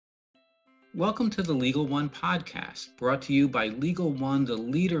Welcome to the Legal One podcast, brought to you by Legal One, the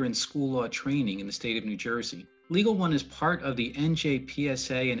leader in school law training in the state of New Jersey. Legal One is part of the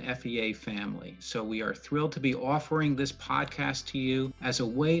NJPSA and FEA family, so we are thrilled to be offering this podcast to you as a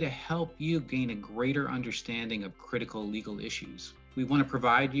way to help you gain a greater understanding of critical legal issues. We want to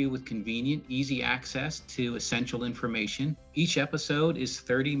provide you with convenient, easy access to essential information. Each episode is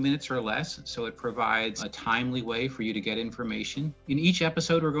 30 minutes or less, so it provides a timely way for you to get information. In each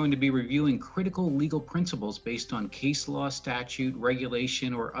episode, we're going to be reviewing critical legal principles based on case law, statute,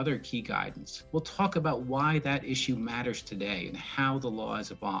 regulation, or other key guidance. We'll talk about why that issue matters today and how the law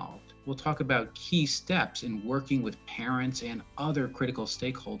has evolved. We'll talk about key steps in working with parents and other critical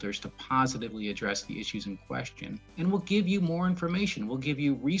stakeholders to positively address the issues in question. And we'll give you more information. We'll give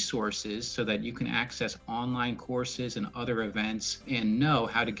you resources so that you can access online courses and other events and know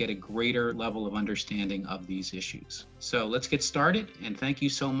how to get a greater level of understanding of these issues. So let's get started, and thank you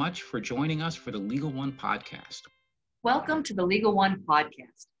so much for joining us for the Legal One podcast. Welcome to the Legal One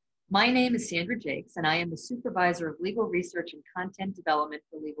podcast. My name is Sandra Jakes, and I am the Supervisor of Legal Research and Content Development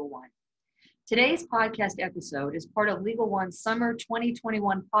for Legal One. Today's podcast episode is part of Legal One's Summer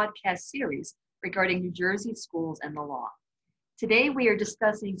 2021 podcast series regarding New Jersey schools and the law. Today, we are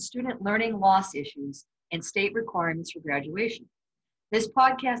discussing student learning loss issues and state requirements for graduation. This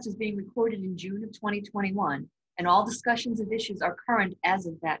podcast is being recorded in June of 2021, and all discussions of issues are current as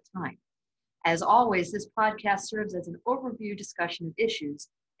of that time. As always, this podcast serves as an overview discussion of issues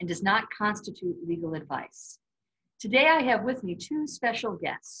and does not constitute legal advice. Today, I have with me two special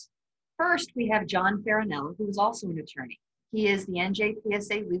guests. First, we have John Farinella, who is also an attorney. He is the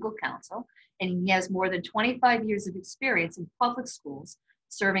NJPSA legal counsel, and he has more than 25 years of experience in public schools,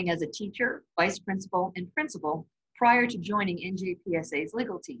 serving as a teacher, vice principal, and principal prior to joining NJPSA's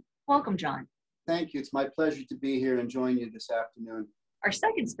legal team. Welcome, John. Thank you. It's my pleasure to be here and join you this afternoon. Our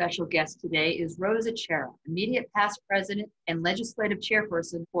second special guest today is Rosa Chera, immediate past president and legislative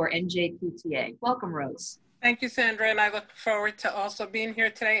chairperson for NJPTA. Welcome, Rose. Thank you, Sandra, and I look forward to also being here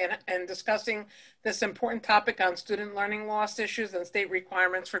today and discussing this important topic on student learning loss issues and state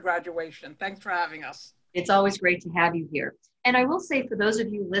requirements for graduation. Thanks for having us. It's always great to have you here. And I will say, for those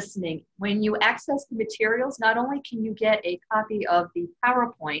of you listening, when you access the materials, not only can you get a copy of the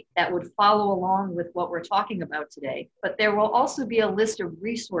PowerPoint that would follow along with what we're talking about today, but there will also be a list of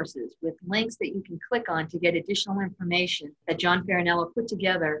resources with links that you can click on to get additional information that John Farinella put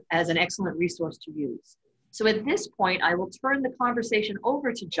together as an excellent resource to use. So at this point, I will turn the conversation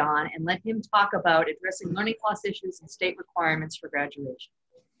over to John and let him talk about addressing learning loss issues and state requirements for graduation.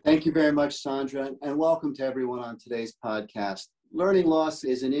 Thank you very much, Sandra, and welcome to everyone on today's podcast. Learning loss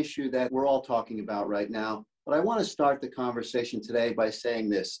is an issue that we're all talking about right now, but I want to start the conversation today by saying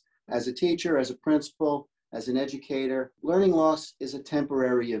this. As a teacher, as a principal, as an educator, learning loss is a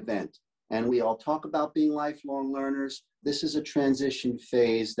temporary event, and we all talk about being lifelong learners. This is a transition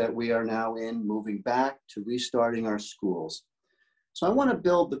phase that we are now in, moving back to restarting our schools. So I want to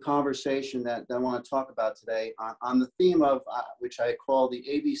build the conversation that I want to talk about today on the theme of, which I call the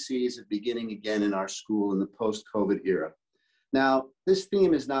ABCs of beginning again in our school in the post-COVID era. Now, this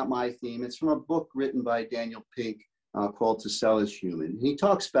theme is not my theme. It's from a book written by Daniel Pink called To Sell is Human. He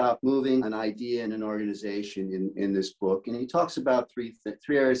talks about moving an idea in an organization in this book, and he talks about three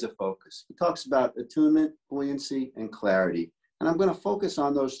areas of focus. He talks about attunement, buoyancy, and clarity. And I'm going to focus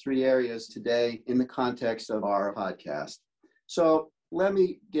on those three areas today in the context of our podcast. So let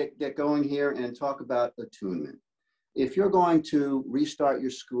me get going here and talk about attunement. If you're going to restart your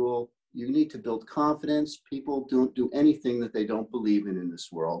school, you need to build confidence. People don't do anything that they don't believe in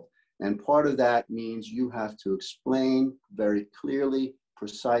this world. And part of that means you have to explain very clearly,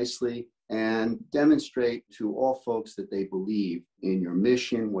 precisely, and demonstrate to all folks that they believe in your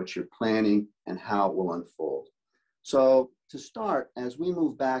mission, what you're planning, and how it will unfold. So to start, as we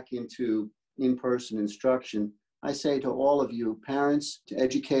move back into in-person instruction, I say to all of you, parents, to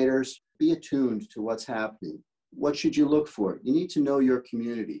educators, be attuned to what's happening. What should you look for? You need to know your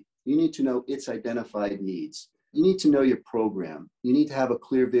community. You need to know its identified needs. You need to know your program. You need to have a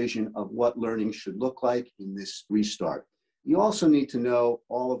clear vision of what learning should look like in this restart. You also need to know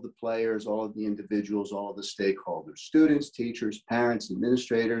all of the players, all of the individuals, all of the stakeholders, students, teachers, parents,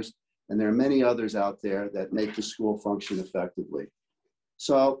 administrators, and there are many others out there that make the school function effectively.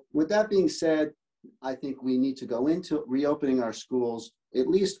 So with that being said, I think we need to go into reopening our schools, at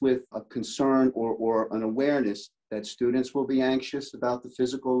least with a concern or an awareness that students will be anxious about the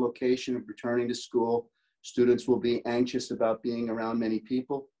physical location of returning to school. Students will be anxious about being around many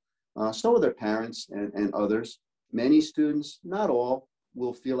people. So will their parents and others. Many students, not all,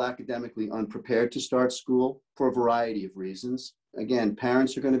 will feel academically unprepared to start school for a variety of reasons. Again,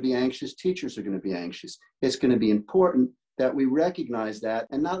 parents are going to be anxious, teachers are going to be anxious. It's going to be important that we recognize that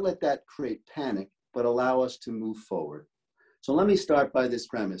and not let that create panic, but allow us to move forward. So let me start by this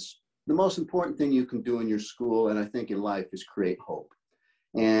premise. The most important thing you can do in your school, and I think in life, is create hope.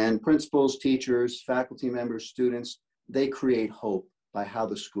 And principals, teachers, faculty members, students, they create hope by how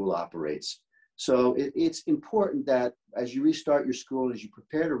the school operates. So it's important that as you restart your school, and as you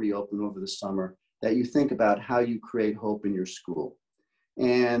prepare to reopen over the summer, that you think about how you create hope in your school.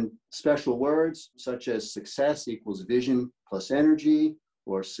 And special words such as success equals vision plus energy,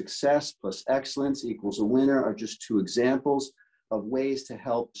 or success plus excellence equals a winner, are just two examples of ways to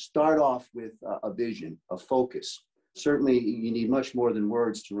help start off with a vision, a focus. Certainly, you need much more than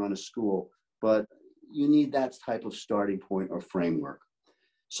words to run a school, but you need that type of starting point or framework.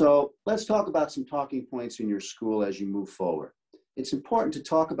 So let's talk about some talking points in your school as you move forward. It's important to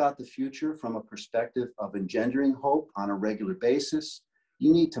talk about the future from a perspective of engendering hope on a regular basis.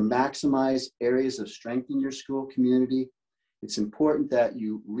 You need to maximize areas of strength in your school community. It's important that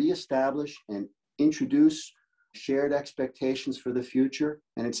you reestablish and introduce shared expectations for the future.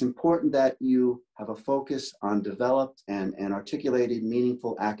 And it's important that you have a focus on developed and articulated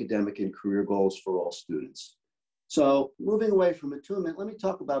meaningful academic and career goals for all students. So moving away from attunement, let me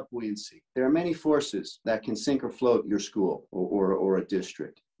talk about buoyancy. There are many forces that can sink or float your school or a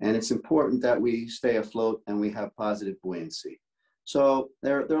district. And it's important that we stay afloat and we have positive buoyancy. So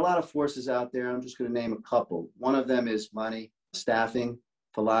there are a lot of forces out there. I'm just going to name a couple. One of them is money, staffing,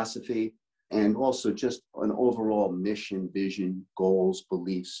 philosophy, and also just an overall mission, vision, goals,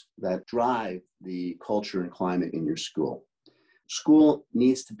 beliefs that drive the culture and climate in your school. School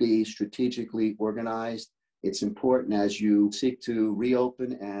needs to be strategically organized. It's important as you seek to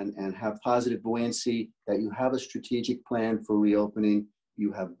reopen and have positive buoyancy that you have a strategic plan for reopening.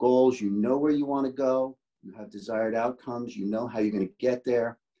 You have goals, you know where you want to go, you have desired outcomes, you know how you're going to get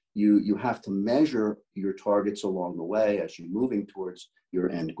there. You have to measure your targets along the way as you're moving towards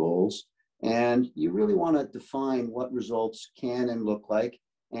your end goals. And you really want to define what results can and look like,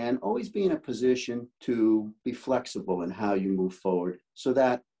 and always be in a position to be flexible in how you move forward so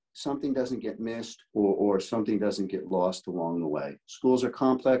that something doesn't get missed or something doesn't get lost along the way. Schools are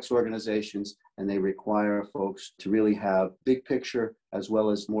complex organizations, and they require folks to really have big picture as well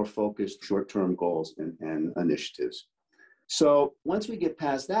as more focused short-term goals and initiatives. So once we get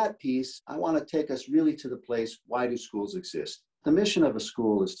past that piece, I want to take us really to the place, why do schools exist? The mission of a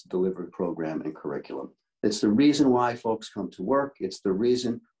school is to deliver program and curriculum. It's the reason why folks come to work. It's the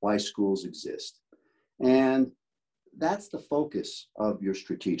reason why schools exist. And that's the focus of your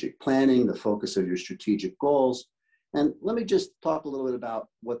strategic planning, the focus of your strategic goals. And let me just talk a little bit about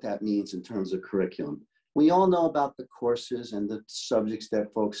what that means in terms of curriculum. We all know about the courses and the subjects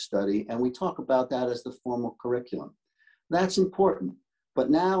that folks study, and we talk about that as the formal curriculum. That's important. But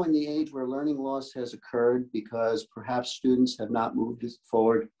now in the age where learning loss has occurred because perhaps students have not moved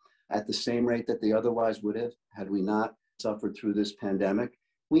forward at the same rate that they otherwise would have had we not suffered through this pandemic,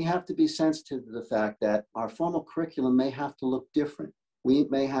 we have to be sensitive to the fact that our formal curriculum may have to look different. We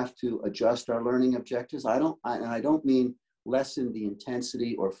may have to adjust our learning objectives. I don't mean lessen the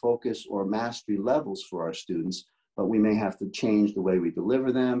intensity or focus or mastery levels for our students, but we may have to change the way we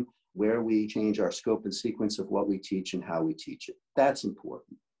deliver them, where we change our scope and sequence of what we teach and how we teach it. That's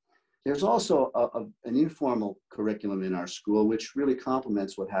important. There's also an informal curriculum in our school, which really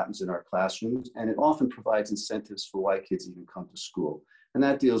complements what happens in our classrooms, and it often provides incentives for why kids even come to school. And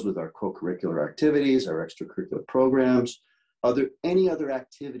that deals with our co-curricular activities, our extracurricular programs, any other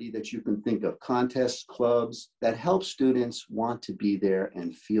activity that you can think of, contests, clubs, that help students want to be there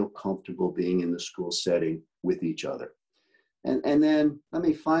and feel comfortable being in the school setting with each other. And then let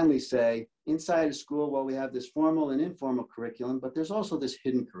me finally say, inside of school, well, we have this formal and informal curriculum, but there's also this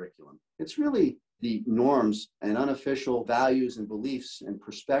hidden curriculum. It's really the norms and unofficial values and beliefs and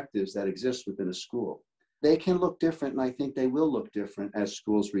perspectives that exist within a school. They can look different, and I think they will look different as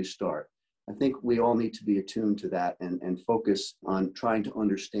schools restart. I think we all need to be attuned to that and focus on trying to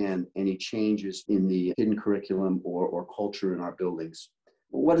understand any changes in the hidden curriculum or culture in our buildings.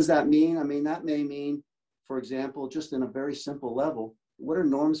 What does that mean? I mean, that may mean, for example, just in a very simple level, what are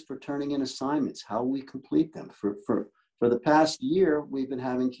norms for turning in assignments? How we complete them? For the past year, we've been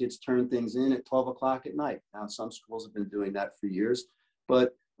having kids turn things in at 12 o'clock at night. Now, some schools have been doing that for years,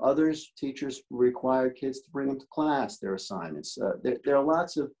 but others, teachers require kids to bring them to class, their assignments. There are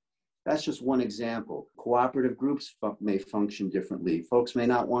lots of, that's just one example. Cooperative groups may function differently. Folks may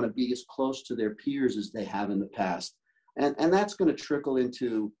not want to be as close to their peers as they have in the past. And that's going to trickle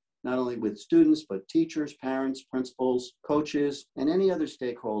into not only with students, but teachers, parents, principals, coaches, and any other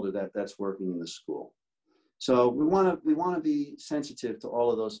stakeholder that's working in the school. So we want to be sensitive to all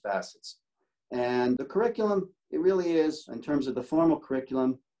of those facets. And the curriculum, it really is, in terms of the formal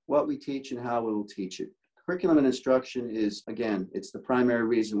curriculum, what we teach and how we will teach it. Curriculum and instruction is, again, it's the primary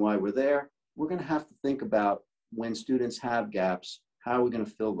reason why we're there. We're going to have to think about when students have gaps, how are we going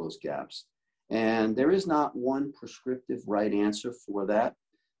to fill those gaps? And there is not one prescriptive right answer for that.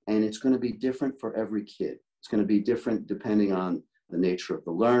 And it's going to be different for every kid. It's going to be different depending on the nature of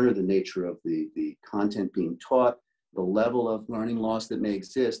the learner, the nature of the content being taught, the level of learning loss that may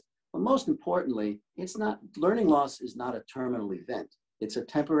exist. But most importantly, learning loss is not a terminal event. It's a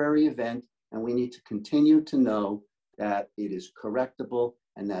temporary event, and we need to continue to know that it is correctable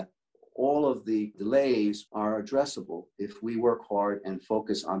and that all of the delays are addressable if we work hard and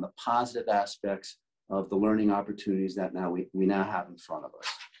focus on the positive aspects of the learning opportunities that we now have in front of us.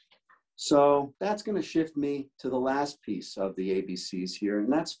 So that's going to shift me to the last piece of the ABCs here,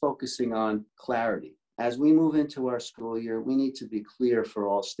 and that's focusing on clarity. As we move into our school year, we need to be clear for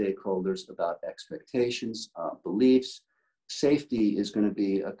all stakeholders about expectations, beliefs. Safety is going to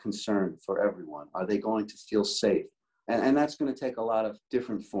be a concern for everyone. Are they going to feel safe? And that's going to take a lot of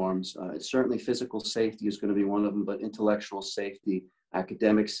different forms. Certainly physical safety is going to be one of them, but intellectual safety,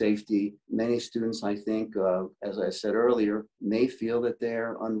 academic safety. Many students, I think, as I said earlier, may feel that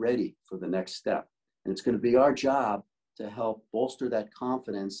they're unready for the next step. And it's going to be our job to help bolster that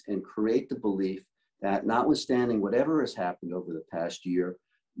confidence and create the belief that notwithstanding whatever has happened over the past year,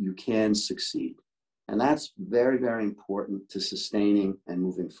 you can succeed. And that's very, very important to sustaining and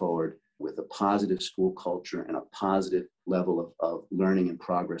moving forward with a positive school culture and a positive level of learning and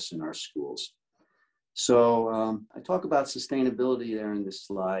progress in our schools. So I talk about sustainability there in this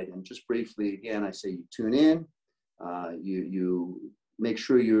slide, and just briefly, again, I say you tune in, you make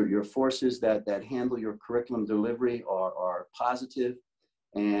sure your forces that handle your curriculum delivery are positive,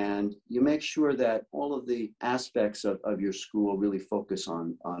 and you make sure that all of the aspects of your school really focus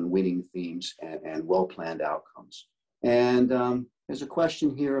on winning themes and well-planned outcomes. And there's a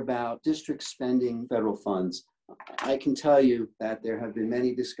question here about district spending federal funds. I can tell you that there have been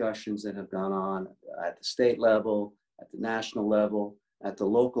many discussions that have gone on at the state level, at the national level, at the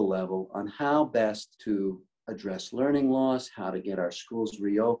local level on how best to address learning loss, how to get our schools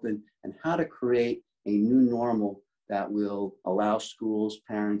reopened, and how to create a new normal that will allow schools,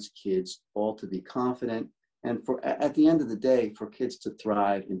 parents, kids, all to be confident, and at the end of the day, for kids to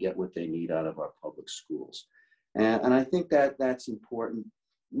thrive and get what they need out of our public schools. And I think that that's important.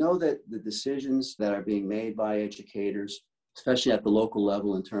 Know that the decisions that are being made by educators, especially at the local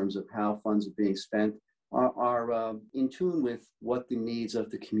level in terms of how funds are being spent, are in tune with what the needs of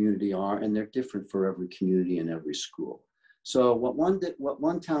the community are, and they're different for every community and every school. So what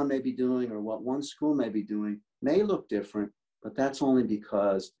one town may be doing or what one school may be doing may look different, but that's only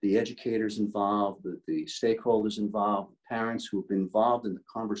because the educators involved, the stakeholders involved, the parents who have been involved in the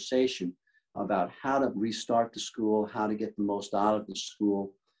conversation about how to restart the school, how to get the most out of the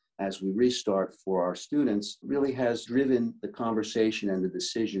school as we restart for our students, really has driven the conversation and the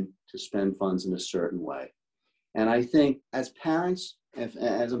decision to spend funds in a certain way. And I think as parents,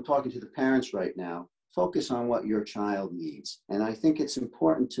 as I'm talking to the parents right now, focus on what your child needs. And I think it's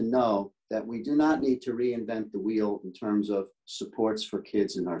important to know that we do not need to reinvent the wheel in terms of supports for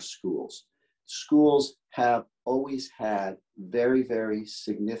kids in our schools. Schools have always had very, very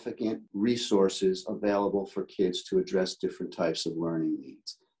significant resources available for kids to address different types of learning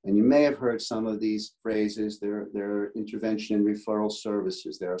needs. And you may have heard some of these phrases. There are intervention and referral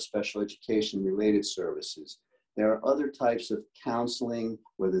services. There are special education related services. There are other types of counseling,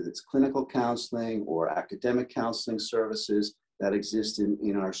 whether it's clinical counseling or academic counseling services that exist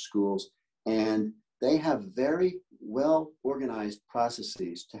in our schools. And they have very well organized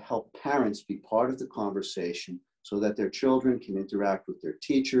processes to help parents be part of the conversation so that their children can interact with their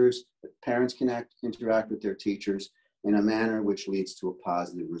teachers, that parents can interact with their teachers in a manner which leads to a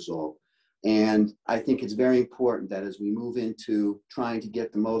positive result. And I think it's very important that as we move into trying to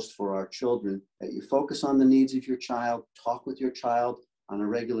get the most for our children, that you focus on the needs of your child, talk with your child on a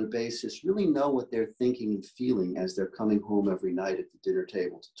regular basis, really know what they're thinking and feeling as they're coming home every night at the dinner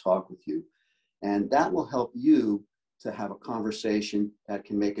table to talk with you. And that will help you to have a conversation that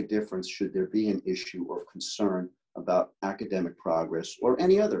can make a difference should there be an issue or concern about academic progress or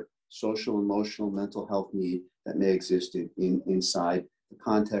any other social, emotional, mental health need that may exist inside the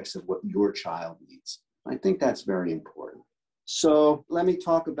context of what your child needs. I think that's very important. So let me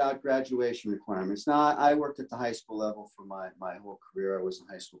talk about graduation requirements. Now, I worked at the high school level for my whole career. I was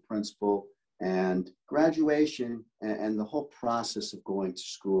a high school principal, and graduation and the whole process of going to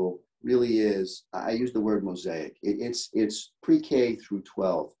school really is, I use the word mosaic. It's pre-K through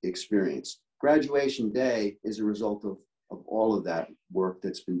 12 experience. Graduation day is a result of all of that work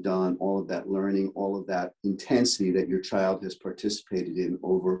that's been done, all of that learning, all of that intensity that your child has participated in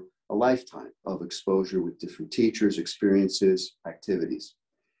over a lifetime of exposure with different teachers, experiences, activities.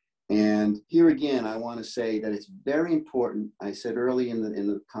 And here again, I want to say that it's very important. I said early in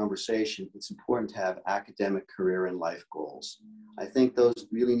the conversation, it's important to have academic, career, and life goals. I think those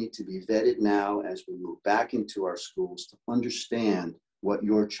really need to be vetted now as we move back into our schools to understand what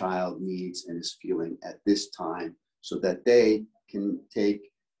your child needs and is feeling at this time so that they can take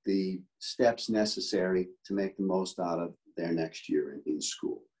the steps necessary to make the most out of their next year in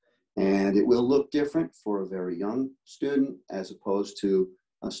school. And it will look different for a very young student as opposed to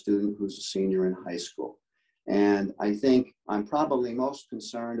a student who's a senior in high school. And I think I'm probably most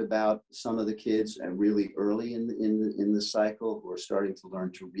concerned about some of the kids really early in the cycle who are starting to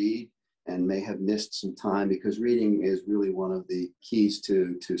learn to read and may have missed some time, because reading is really one of the keys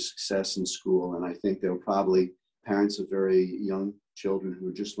to success in school. And I think there are probably parents of very young children who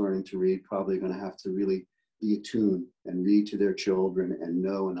are just learning to read probably going to have to really be attuned and read to their children and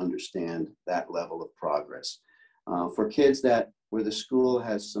know and understand that level of progress. For kids where the school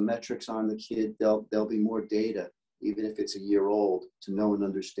has some metrics on the kid, there'll be more data, even if it's a year old, to know and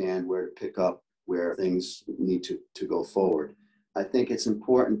understand where to pick up, where things need to go forward. I think it's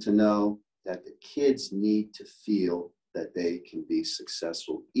important to know that the kids need to feel that they can be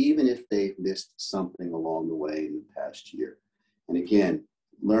successful, even if they've missed something along the way in the past year. And again,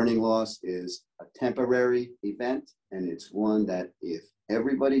 learning loss is a temporary event, and it's one that if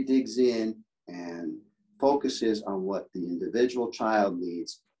everybody digs in and focuses on what the individual child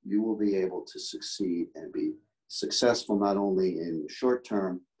needs, you will be able to succeed and be successful not only in the short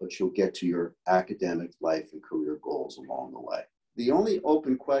term, but you'll get to your academic life and career goals along the way. The only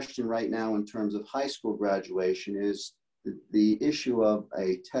open question right now in terms of high school graduation is the issue of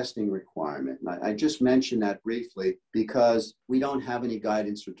a testing requirement. And I just mentioned that briefly because we don't have any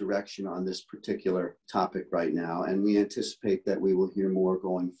guidance or direction on this particular topic right now, and we anticipate that we will hear more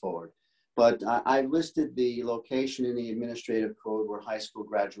going forward. But I've listed the location in the administrative code where high school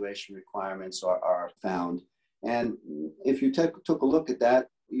graduation requirements are found. And if you took a look at that,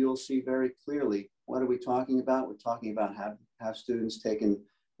 you'll see very clearly, what are we talking about? We're talking about have students taken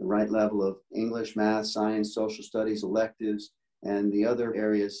the right level of English, math, science, social studies, electives, and the other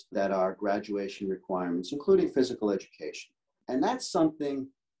areas that are graduation requirements, including physical education. And that's something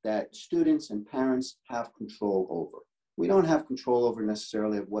that students and parents have control over. We don't have control over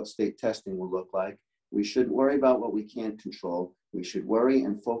necessarily of what state testing will look like. We shouldn't worry about what we can't control. We should worry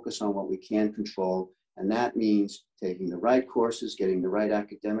and focus on what we can control. And that means taking the right courses, getting the right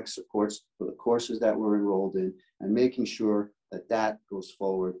academic supports for the courses that we're enrolled in, and making sure that that goes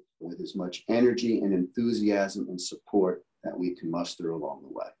forward with as much energy and enthusiasm and support that we can muster along the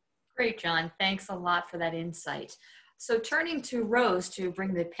way. Great, John. Thanks a lot for that insight. So turning to Rose to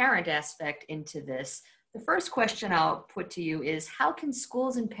bring the parent aspect into this, the first question I'll put to you is, how can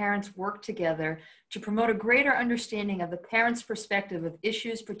schools and parents work together to promote a greater understanding of the parent's perspective of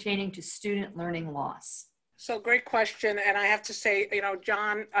issues pertaining to student learning loss? So great question. And I have to say,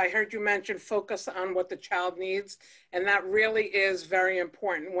 John, I heard you mention focus on what the child needs. And that really is very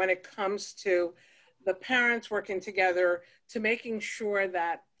important when it comes to the parents working together to making sure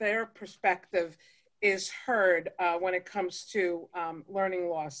that their perspective is heard when it comes to learning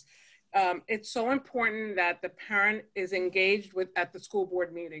loss. It's so important that the parent is engaged at the school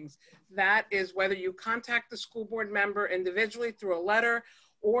board meetings. That is whether you contact the school board member individually through a letter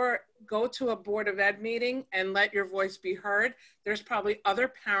or go to a Board of Ed meeting and let your voice be heard. There's probably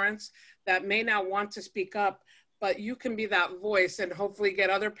other parents that may not want to speak up, but you can be that voice and hopefully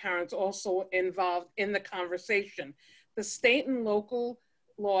get other parents also involved in the conversation. The state and local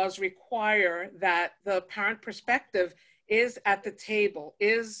laws require that the parent perspective is at the table,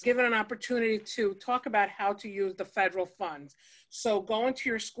 is given an opportunity to talk about how to use the federal funds. So going to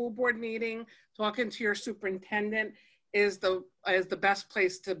your school board meeting, talking to your superintendent is the best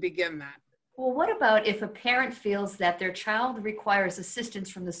place to begin that. Well, what about if a parent feels that their child requires assistance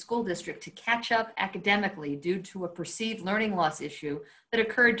from the school district to catch up academically due to a perceived learning loss issue that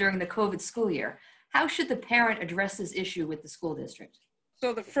occurred during the COVID school year? How should the parent address this issue with the school district?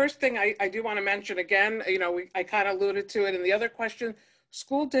 So the first thing I do want to mention again, I kind of alluded to it in the other question,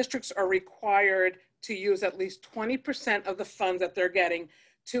 school districts are required to use at least 20% of the funds that they're getting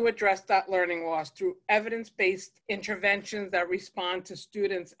to address that learning loss through evidence-based interventions that respond to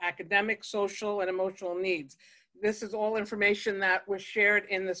students' academic, social, and emotional needs. This is all information that was shared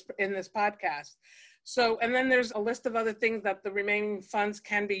in this podcast. So, and then there's a list of other things that the remaining funds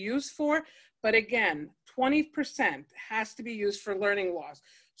can be used for. But again, 20% has to be used for learning loss.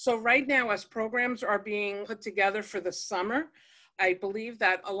 So right now, as programs are being put together for the summer, I believe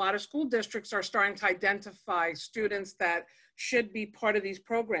that a lot of school districts are starting to identify students that should be part of these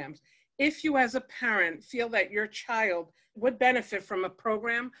programs. If you as a parent feel that your child would benefit from a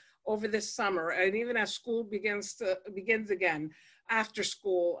program over this summer, and even as school begins again, after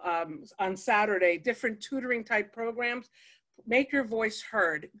school, on Saturday, different tutoring type programs, make your voice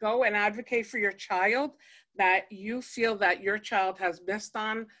heard. Go and advocate for your child, that you feel that your child has missed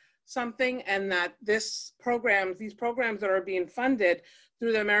on something, and that these programs that are being funded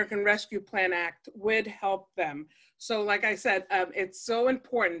through the American Rescue Plan Act would help them. So like I said, it's so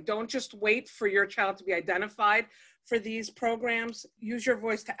important. Don't just wait for your child to be identified for these programs. Use your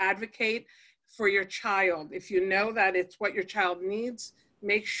voice to advocate for your child. If you know that it's what your child needs,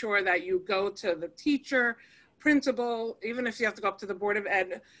 make sure that you go to the teacher, principal, even if you have to go up to the Board of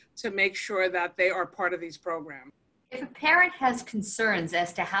Ed, to make sure that they are part of these programs. If a parent has concerns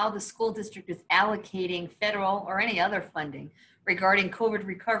as to how the school district is allocating federal or any other funding regarding COVID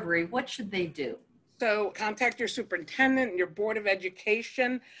recovery, what should they do? So contact your superintendent and your Board of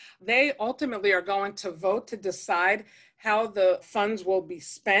Education. They ultimately are going to vote to decide how the funds will be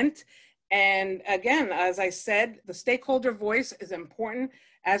spent. And again, as I said, the stakeholder voice is important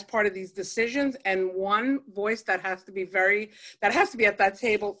as part of these decisions. And one voice that has to be at that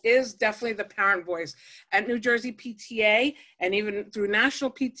table is definitely the parent voice. At New Jersey PTA, and even through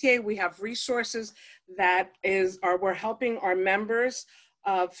National PTA, we have resources that we're helping our members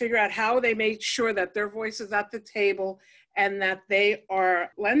figure out how they make sure that their voice is at the table, and that they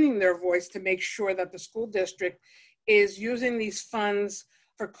are lending their voice to make sure that the school district is using these funds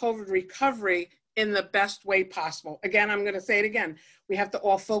for COVID recovery in the best way possible. Again, I'm going to say it again. We have to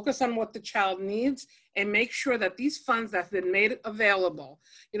all focus on what the child needs and make sure that these funds that have been made available,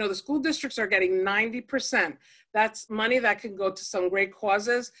 the school districts are getting 90%. That's money that can go to some great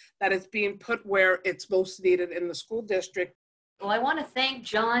causes, that is being put where it's most needed in the school district. Well, I want to thank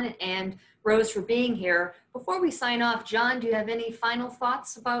John and Rose for being here. Before we sign off, John, do you have any final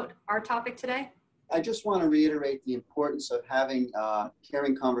thoughts about our topic today? I just want to reiterate the importance of having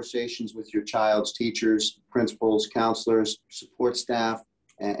caring conversations with your child's teachers, principals, counselors, support staff,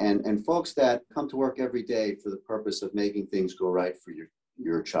 and folks that come to work every day for the purpose of making things go right for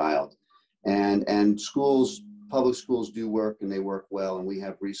your child. And schools, public schools do work, and they work well, and we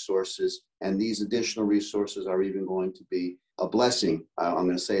have resources, and these additional resources are even going to be a blessing, I'm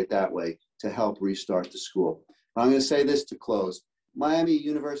going to say it that way, to help restart the school. I'm going to say this to close. Miami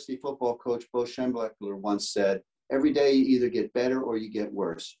University football coach Bo Schembechler once said, "Every day you either get better or you get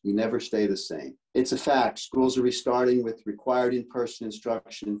worse. You never stay the same." It's a fact. Schools are restarting with required in-person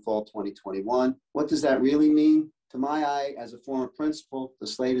instruction in fall 2021. What does that really mean? To my eye, as a former principal, the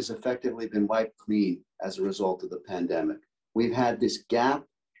slate has effectively been wiped clean as a result of the pandemic. We've had this gap,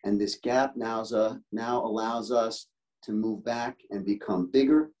 and this gap now allows us to move back and become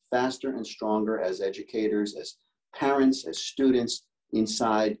bigger, faster, and stronger as educators, as parents, as students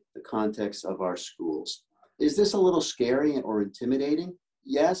inside the context of our schools. Is this a little scary or intimidating?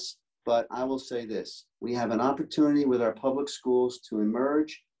 Yes, but I will say this. We have an opportunity with our public schools to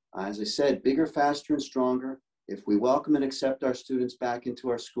emerge, as I said, bigger, faster, and stronger. If we welcome and accept our students back into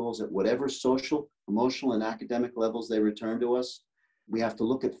our schools at whatever social, emotional, and academic levels they return to us, we have to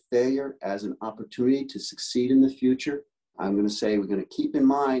look at failure as an opportunity to succeed in the future. I'm going to say we're going to keep in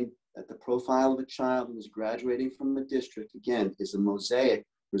mind that the profile of a child who is graduating from the district, again, is a mosaic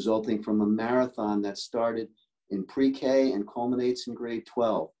resulting from a marathon that started in pre-K and culminates in grade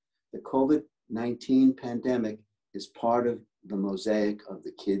 12. The COVID-19 pandemic is part of the mosaic of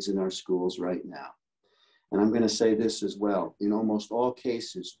the kids in our schools right now. And I'm going to say this as well. In almost all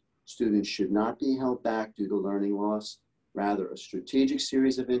cases, students should not be held back due to learning loss. Rather, a strategic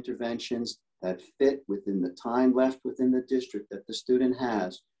series of interventions that fit within the time left within the district that the student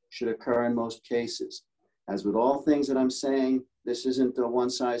has should occur in most cases. As with all things that I'm saying, this isn't a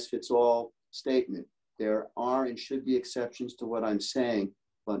one-size-fits-all statement. There are and should be exceptions to what I'm saying,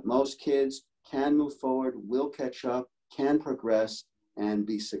 but most kids can move forward, will catch up, can progress, and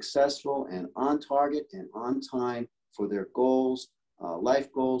be successful and on target and on time for their goals,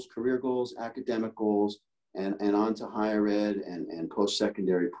 life goals, career goals, academic goals, and on to higher ed and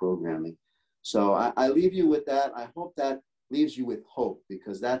post-secondary programming. So I leave you with that. I hope that leaves you with hope,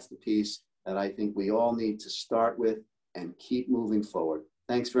 because that's the piece that I think we all need to start with and keep moving forward.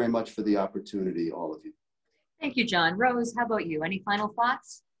 Thanks very much for the opportunity, all of you. Thank you, John. Rose, how about you? Any final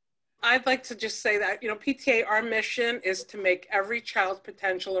thoughts? I'd like to just say that, PTA, our mission is to make every child's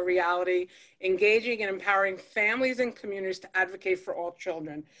potential a reality, engaging and empowering families and communities to advocate for all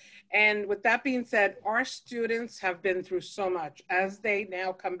children. And with that being said, our students have been through so much as they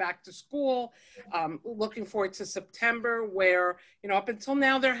now come back to school, looking forward to September, where, up until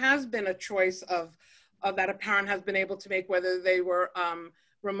now, there has been a choice of that a parent has been able to make, whether they were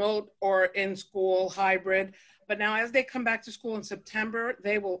remote or in school, hybrid. But now as they come back to school in September,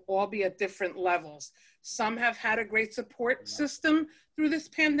 they will all be at different levels. Some have had a great support system through this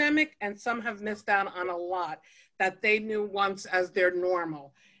pandemic, and some have missed out on a lot that they knew once as their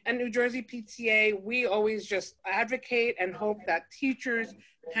normal. And New Jersey PTA, we always just advocate and hope that teachers,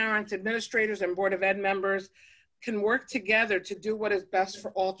 parents, administrators, and Board of Ed members can work together to do what is best for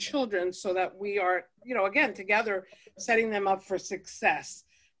all children so that we are, again, together setting them up for success.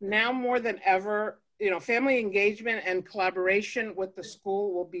 Now more than ever, family engagement and collaboration with the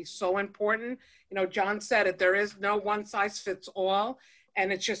school will be so important. John said it, there is no one size fits all.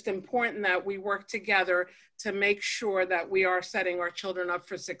 And it's just important that we work together to make sure that we are setting our children up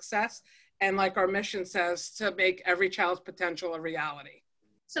for success. And like our mission says, to make every child's potential a reality.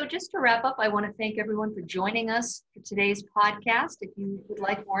 So just to wrap up, I want to thank everyone for joining us for today's podcast. If you would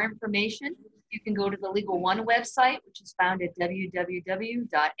like more information, you can go to the Legal One website, which is found at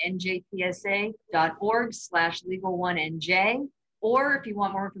www.njpsa.org/legal1nj. Or if you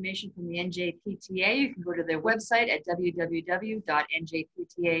want more information from the NJPTA, you can go to their website at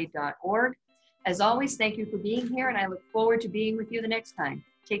www.njpta.org. As always, thank you for being here, and I look forward to being with you the next time.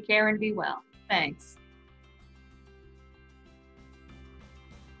 Take care and be well. Thanks.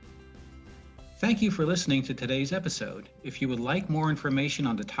 Thank you for listening to today's episode. If you would like more information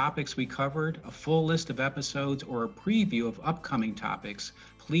on the topics we covered, a full list of episodes, or a preview of upcoming topics,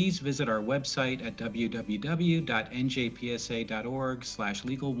 please visit our website at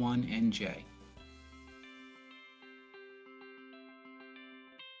www.njpsa.org/legal1nj.